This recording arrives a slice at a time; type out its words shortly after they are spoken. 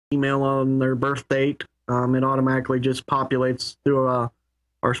email on their birth date. It automatically just populates through our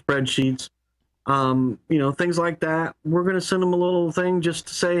spreadsheets. Things like that. We're going to send them a little thing just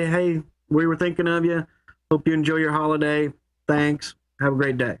to say, hey, we were thinking of you. Hope you enjoy your holiday. Thanks. Have a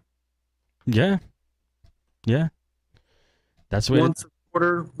great day. Yeah. Yeah. That's what once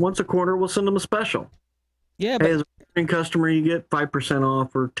a quarter, we'll send them a special. Yeah, but as a returning customer, you get 5%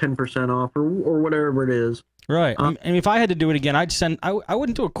 off or 10% off or whatever it is. Right. And if I had to do it again, I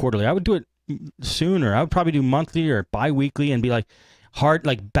wouldn't do it quarterly. I would do it sooner. I would probably do monthly or bi-weekly and be like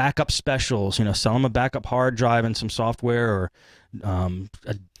backup specials, sell them a backup hard drive and some software, or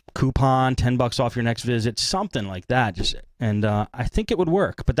a coupon, $10 off your next visit, something like that. I think it would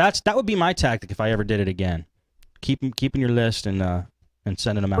work. But that would be my tactic if I ever did it again. Keeping your list and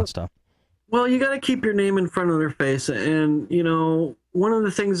sending them out stuff. Well, you got to keep your name in front of their face. And, one of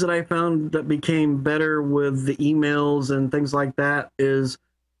the things that I found that became better with the emails and things like that is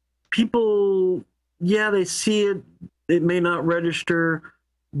people, they see it. It may not register.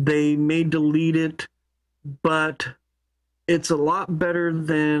 They may delete it. But it's a lot better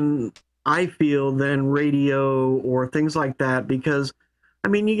than, I feel, than radio or things like that. Because,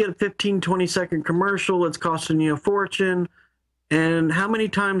 you get a 15, 20-second commercial. It's costing you a fortune. And how many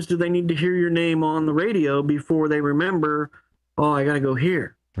times do they need to hear your name on the radio before they remember, oh, I got to go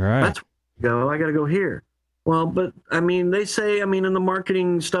here. Right. That's where I got to go here. Well, but, they say, in the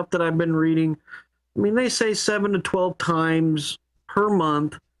marketing stuff that I've been reading, they say 7 to 12 times per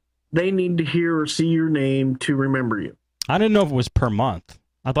month they need to hear or see your name to remember you. I didn't know if it was per month.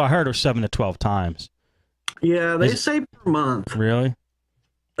 I heard it was 7 to 12 times. Yeah, they say per month. Really?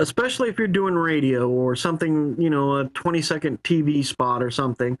 Especially if you're doing radio or something, a 20-second TV spot or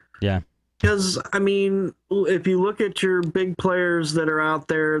something. Yeah. Because, if you look at your big players that are out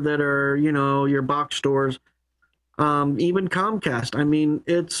there that are, your box stores, even Comcast,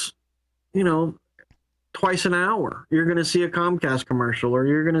 it's, twice an hour. You're going to see a Comcast commercial, or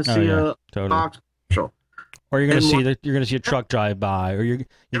you're going to see a box commercial. Or you're going to see a truck drive by, or you're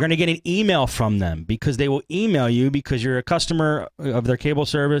going to get an email from them because they will email you because you're a customer of their cable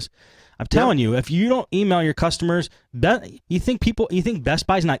service. I'm telling you, if you don't email your customers, you think Best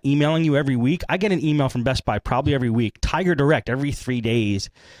Buy's not emailing you every week? I get an email from Best Buy probably every week, Tiger Direct every 3 days,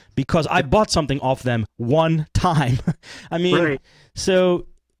 because I bought something off them one time. So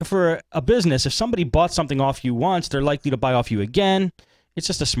for a business, if somebody bought something off you once, they're likely to buy off you again. It's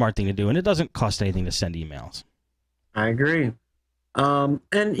just a smart thing to do, and it doesn't cost anything to send emails. I agree. And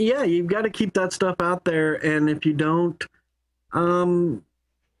yeah, you've got to keep that stuff out there. And if you don't,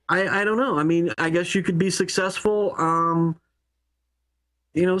 I don't know. I guess you could be successful.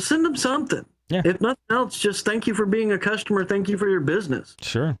 Send them something. Yeah. If nothing else, just thank you for being a customer. Thank you for your business.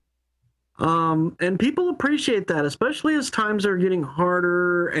 Sure. And people appreciate that, especially as times are getting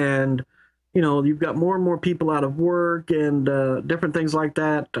harder and, you've got more and more people out of work and different things like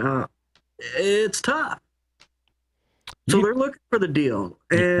that. It's tough. So they're looking for the deal.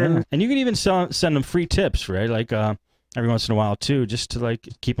 And you can even send them free tips, right? Like every once in a while, too, just to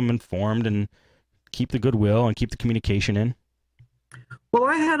keep them informed and keep the goodwill and keep the communication in. Well,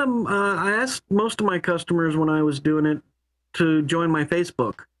 I had them. I asked most of my customers when I was doing it to join my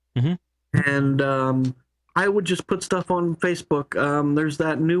Facebook. Mm-hmm. And I would just put stuff on Facebook. There's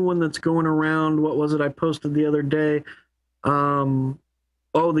that new one that's going around. What was it I posted the other day? The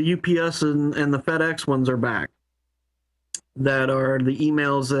UPS and the FedEx ones are back. That are the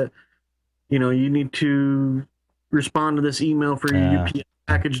emails that, you need to respond to this email for your UPS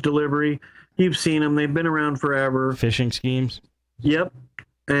package delivery. You've seen them. They've been around forever. Phishing schemes. Yep.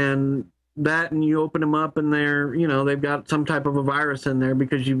 And you open them up and they're, they've got some type of a virus in there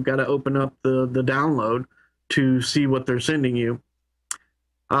because you've got to open up the download to see what they're sending you.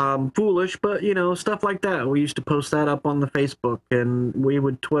 Foolish, but stuff like that. We used to post that up on the Facebook, and we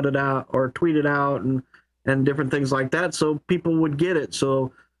would tweet it out and different things like that, so people would get it.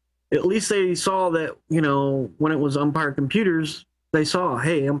 So at least they saw that, when it was Umpire Computers, they saw,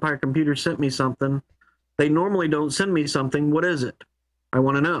 hey, Umpire Computers sent me something. They normally don't send me something. What is it? I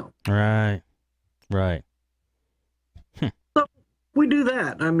want to know. Right. So we do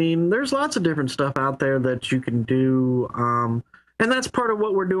that. There's lots of different stuff out there that you can do. And that's part of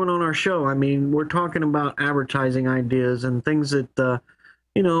what we're doing on our show. We're talking about advertising ideas and things that,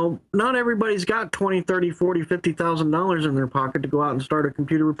 not everybody's got $20, $30, $40, $50,000 in their pocket to go out and start a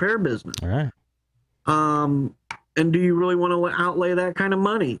computer repair business. All right. And do you really want to outlay that kind of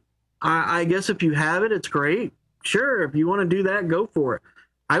money? I guess if you have it, it's great. Sure, if you want to do that, go for it.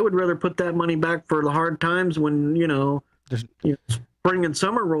 I would rather put that money back for the hard times when, spring and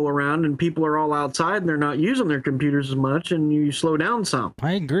summer roll around and people are all outside and they're not using their computers as much, and you slow down some.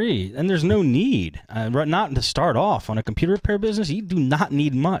 I agree. And there's no need. Not to start off on a computer repair business, you do not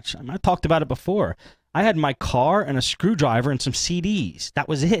need much. I talked about it before. I had my car and a screwdriver and some CDs. That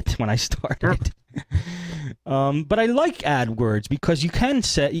was it when I started. Yeah. But I like AdWords because you can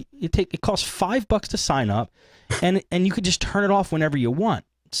set, it costs $5 to sign up, and you could just turn it off whenever you want.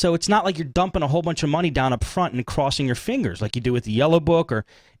 So it's not like you're dumping a whole bunch of money down up front and crossing your fingers like you do with the Yellow Book or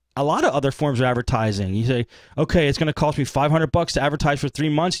a lot of other forms of advertising. You say, okay, it's going to cost me $500 to advertise for 3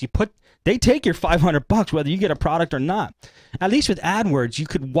 months. They take your $500 whether you get a product or not. At least with AdWords, you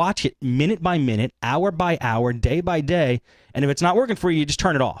could watch it minute by minute, hour by hour, day by day, and if it's not working for you, you just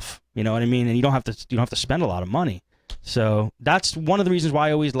turn it off. You know what I mean? And you don't have to spend a lot of money. So that's one of the reasons why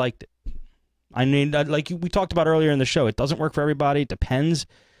I always liked it. I mean, like we talked about earlier in the show, it doesn't work for everybody. It depends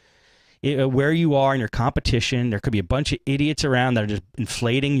where you are in your competition. There could be a bunch of idiots around that are just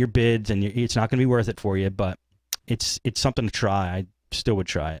inflating your bids, and it's not going to be worth it for you. But it's something to try. I still would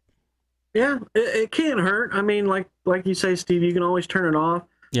try it. Yeah, it can't hurt. I mean, like you say, Steve, you can always turn it off.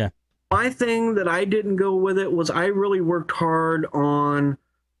 Yeah. My thing that I didn't go with it was I really worked hard on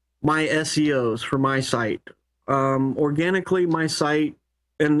my SEOs for my site. Organically, my site,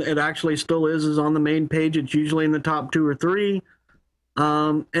 and it actually still is on the main page. It's usually in the top 2 or 3.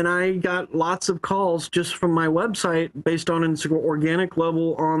 And I got lots of calls just from my website based on an organic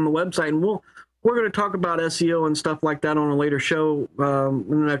level on the website. And we're going to talk about SEO and stuff like that on a later show in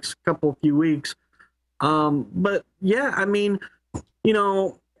the next few weeks. But yeah, I mean, you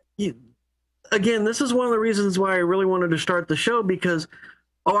know, again, this is one of the reasons why I really wanted to start the show, because,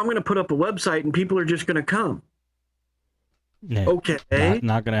 I'm going to put up a website and people are just going to come. Yeah, okay.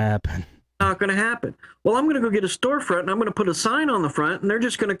 Not going to happen. Not going to happen. Well, I'm going to go get a storefront and I'm going to put a sign on the front and they're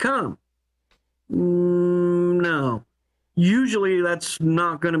just going to come. No. Usually that's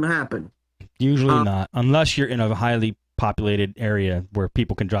not going to happen. Usually not, unless you're in a highly populated area where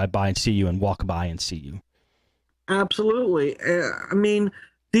people can drive by and see you and walk by and see you. Absolutely. I mean,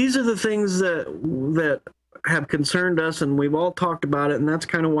 these are the things that have concerned us, and we've all talked about it, and that's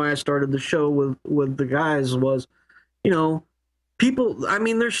kind of why I started the show with the guys was, you know, people, I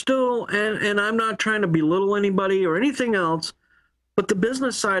mean, there's still, and I'm not trying to belittle anybody or anything else, but the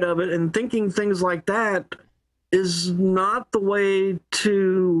business side of it and thinking things like that is not the way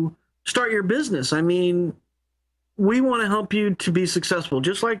to start your business. I mean, we want to help you to be successful,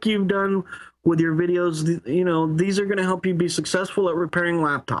 just like you've done with your videos. You know, these are going to help you be successful at repairing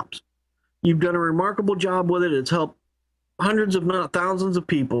laptops. You've done a remarkable job with it. It's helped hundreds, if not thousands of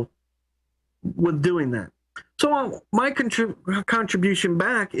people with doing that. So my contribution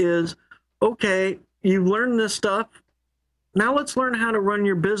back is, okay, you've learned this stuff. Now let's learn how to run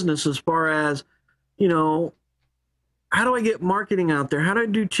your business as far as, you know, how do I get marketing out there? How do I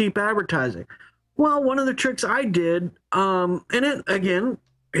do cheap advertising? Well, one of the tricks I did, and it, again,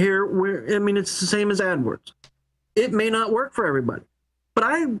 I mean, it's the same as AdWords. It may not work for everybody, but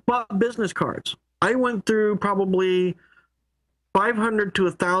I bought business cards. I went through probably 500 to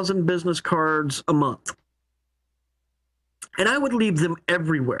 1,000 business cards a month. And I would leave them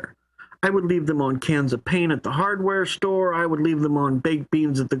everywhere. I would leave them on cans of paint at the hardware store. I would leave them on baked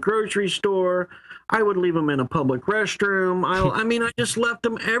beans at the grocery store. I would leave them in a public restroom. I mean, I just left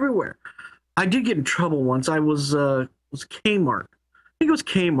them everywhere. I did get in trouble once. I was Kmart. I think it was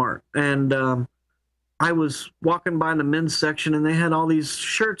Kmart. And I was walking by the men's section, and they had all these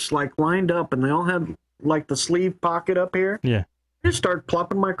shirts like lined up, and they all had like the sleeve pocket up here. Yeah. I just started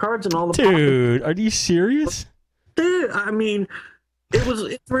plopping my cards in all the Dude, are you serious? Dude, I mean,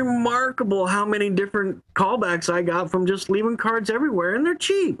 it's remarkable how many different callbacks I got from just leaving cards everywhere, and they're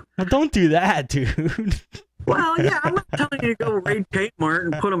cheap. Well, don't do that, dude. Well, yeah, I'm not telling you to go raid Kmart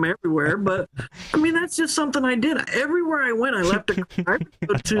and put them everywhere, but I mean, that's just something I did. Everywhere I went, I left a card.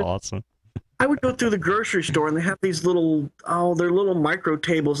 That's awesome. I would go through the grocery store, and they have these little, they're little micro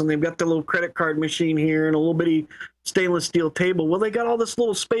tables, and they've got the little credit card machine here and a little bitty stainless steel table. Well, they got all this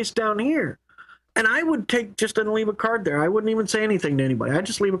little space down here. And I would leave a card there. I wouldn't even say anything to anybody. I'd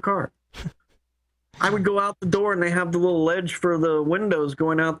just leave a card. I would go out the door, and they have the little ledge for the windows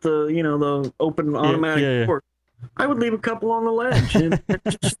going out the, you know, the open automatic door. I would leave a couple on the ledge and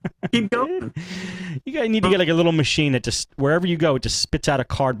just keep going. You guys need to get like a little machine that just, wherever you go, it just spits out a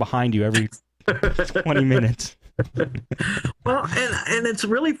card behind you every 20 minutes. Well, and it's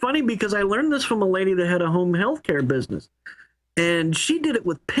really funny because I learned this from a lady that had a home healthcare business, and she did it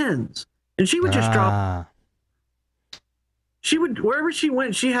with pens. And she would just drop. she would, wherever she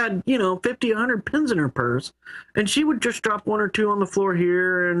went, she had, 50, 100 pins in her purse. And she would just drop one or two on the floor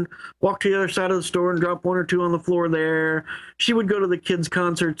here and walk to the other side of the store and drop one or two on the floor there. She would go to the kids'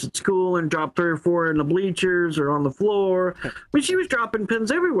 concerts at school and drop 3 or 4 in the bleachers or on the floor. I mean, she was dropping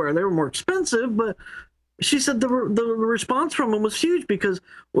pins everywhere. They were more expensive, but she said the response from them was huge because,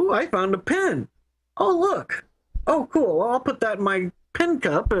 oh, I found a pin. Oh, look. Oh, cool. Well, I'll put that in my pin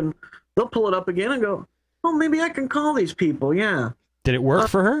cup, and they'll pull it up again and go, oh, maybe I can call these people. Yeah. Did it work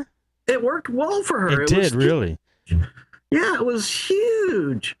for her? It worked well for her. It did, really? Yeah, it was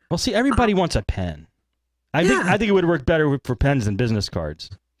huge. Well, see, everybody wants a pen. I think it would work better for pens than business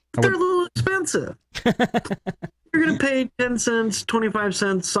cards. They're a little expensive. You're going to pay 10 cents, 25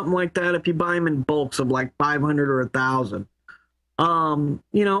 cents, something like that if you buy them in bulks of like 500 or 1,000. All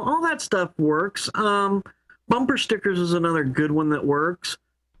that stuff works. Bumper stickers is another good one that works.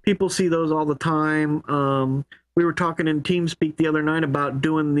 People see those all the time. We were talking in TeamSpeak the other night about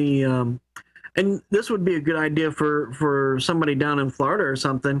doing the, and this would be a good idea for somebody down in Florida or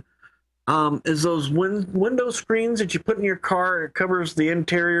something, is those window screens that you put in your car. It covers the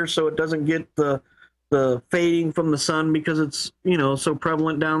interior so it doesn't get the fading from the sun because it's, so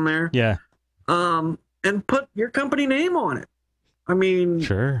prevalent down there. Yeah. And put your company name on it. I mean,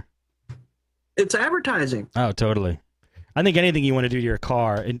 sure. It's advertising. Oh, totally. I think anything you want to do to your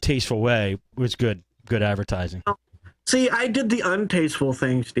car in a tasteful way was good advertising. See, I did the untasteful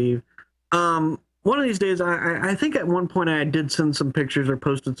thing, Steve. One of these days, I think at one point I did send some pictures or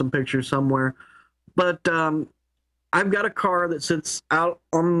posted some pictures somewhere, but I've got a car that sits out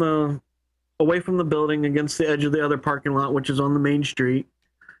away from the building against the edge of the other parking lot, which is on the main street.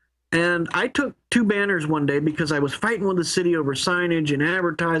 And I took 2 banners one day because I was fighting with the city over signage and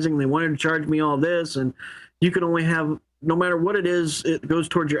advertising. They wanted to charge me all this, and you can only have, no matter what it is, it goes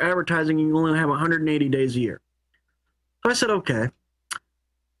towards your advertising. You can only have 180 days a year. So I said, okay.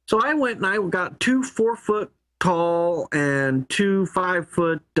 So I went and I got 2 4-foot tall and 2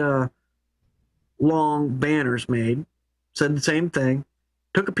 5-foot long banners made. Said the same thing.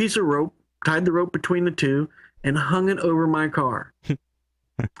 Took a piece of rope, tied the rope between the 2, and hung it over my car.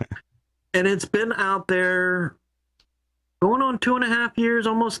 And it's been out there going on 2.5 years,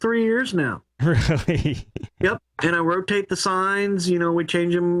 almost 3 years now. Really? Yep. And I rotate the signs. We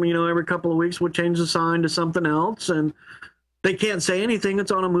change them, every couple of weeks. We'll change the sign to something else. And they can't say anything. It's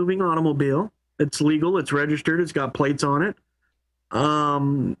on a moving automobile. It's legal. It's registered. It's got plates on it.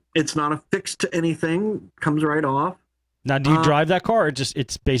 It's not affixed to anything. Comes right off. Now, do you drive that car, or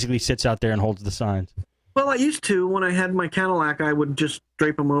it's basically sits out there and holds the signs? Well, I used to. When I had my Cadillac, I would just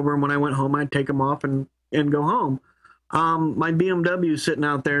drape them over, and when I went home, I'd take them off and go home. My BMW is sitting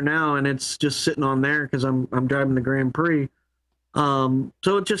out there now, and it's just sitting on there because I'm driving the Grand Prix. So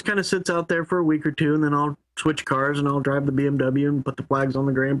it just kind of sits out there for a week or two, and then I'll switch cars and I'll drive the BMW and put the flags on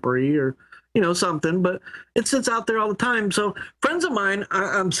the Grand Prix or something. But it sits out there all the time. So friends of mine,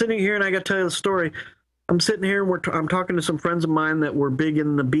 I'm sitting here and I got to tell you the story. I'm sitting here and I'm talking to some friends of mine that were big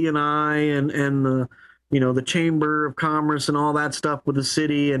in the B&I and the the Chamber of Commerce and all that stuff with the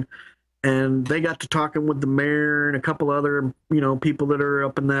city, and they got to talking with the mayor and a couple other, people that are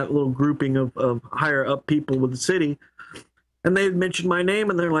up in that little grouping of higher up people with the city. And they mentioned my name,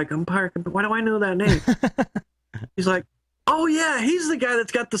 and they're like, Umpire, why do I know that name? He's like, oh, yeah, he's the guy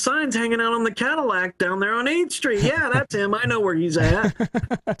that's got the signs hanging out on the Cadillac down there on 8th Street. Yeah, that's him. I know where he's at.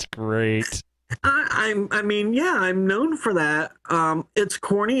 That's great. I'm known for that. It's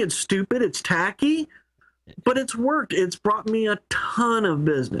corny, it's stupid, it's tacky. But it's worked. It's brought me a ton of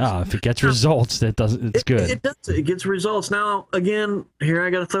business. Oh, if it gets results, it's good. It does. It gets results. Now, again, here I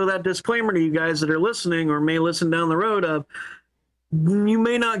got to throw that disclaimer to you guys that are listening or may listen down the road of, you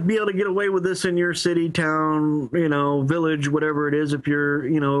may not be able to get away with this in your city, town, village, whatever it is, if you're,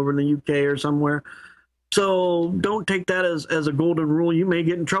 over in the UK or somewhere. So don't take that as a golden rule. You may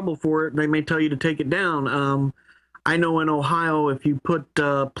get in trouble for it. They may tell you to take it down. I know in Ohio, if you put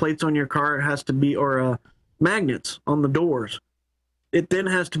plates on your car, it has to be, or magnets on the doors, it then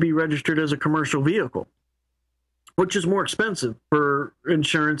has to be registered as a commercial vehicle, which is more expensive for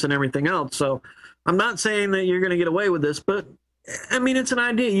insurance and everything else. So I'm not saying that you're going to get away with this, but I mean, it's an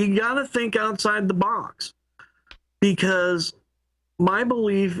idea. You got to think outside the box, because my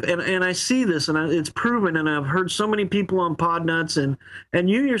belief, and I see this, and it's proven, and I've heard so many people on Podnutz and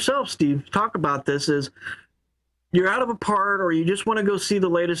you yourself, Steve, talk about this, is you're out of a part or you just want to go see the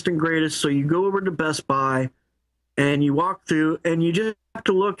latest and greatest. So you go over to Best Buy and you walk through and you just have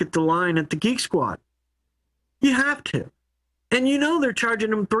to look at the line at the Geek Squad. You have to. And they're charging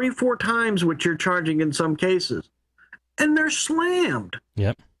them 3-4 times what you're charging in some cases. And they're slammed.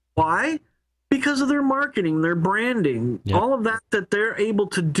 Yep. Why? Because of their marketing, their branding, all of that they're able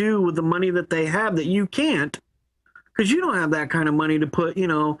to do with the money that they have that you can't, because you don't have that kind of money to put,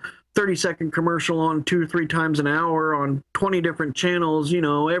 30-second commercial on 2 or 3 times an hour on 20 different channels,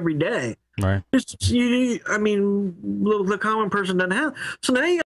 every day. Right. The common person doesn't have. So now you